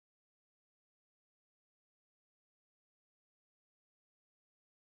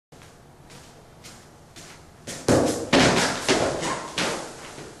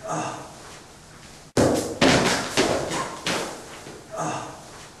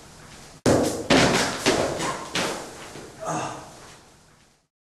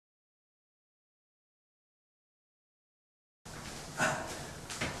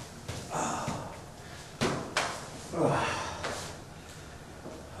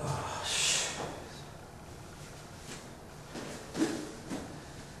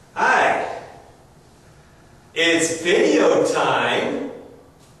It's video time.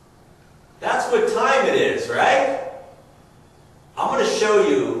 That's what time it is, right? I'm going to show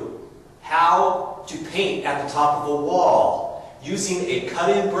you how to paint at the top of a wall using a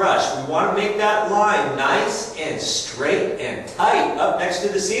cut-in brush. We want to make that line nice and straight and tight up next to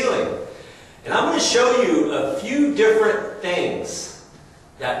the ceiling. And I'm going to show you a few different things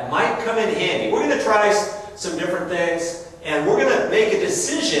that might come in handy. We're going to try some different things, and we're going to make a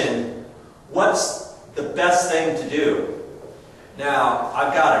decision what's the best thing to do. Now,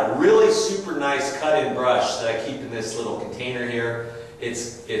 I've got a really super nice cut-in brush that I keep in this little container here.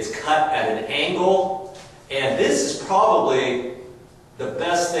 It's cut at an angle, and this is probably the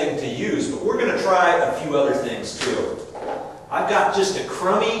best thing to use, but we're going to try a few other things too. I've got just a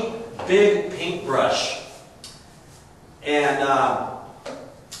crummy, big paintbrush, and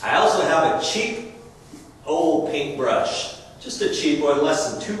I also have a cheap old paintbrush, just a cheap one,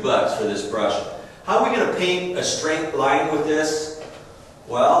 less than $2 for this brush. How are we going to paint a straight line with this?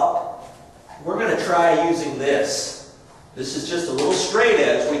 Well, we're going to try using this. This is just a little straight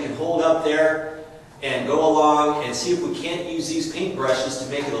edge we can hold up there and go along and see if we can't use these paintbrushes to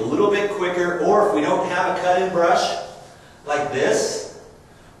make it a little bit quicker, or if we don't have a cut-in brush like this,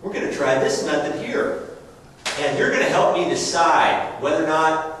 we're going to try this method here. And you're going to help me decide whether or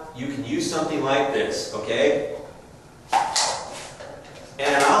not you can use something like this, okay?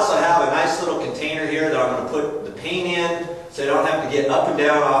 And I also have a nice little container here that I'm going to put the paint in so I don't have to get up and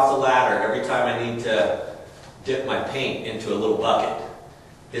down off the ladder every time I need to dip my paint into a little bucket.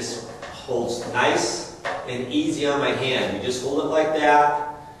 This holds nice and easy on my hand. You just hold it like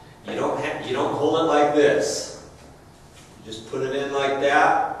that. You don't hold it like this. You just put it in like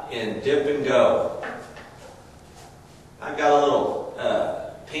that and dip and go. I've got a little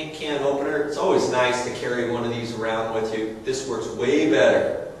paint can opener. It's always nice to carry one of these around with you. This works way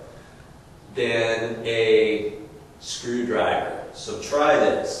better than a screwdriver. So try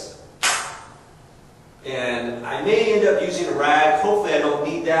this. And I may end up using a rag. Hopefully I don't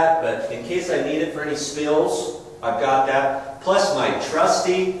need that, but in case I need it for any spills, I've got that. Plus my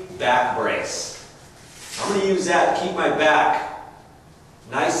trusty back brace. I'm going to use that to keep my back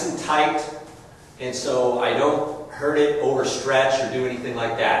nice and tight, and so I don't hurt it, overstretch, or do anything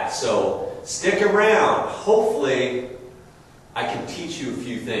like that. So stick around. Hopefully I can teach you a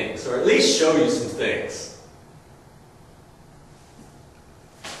few things, or at least show you some things.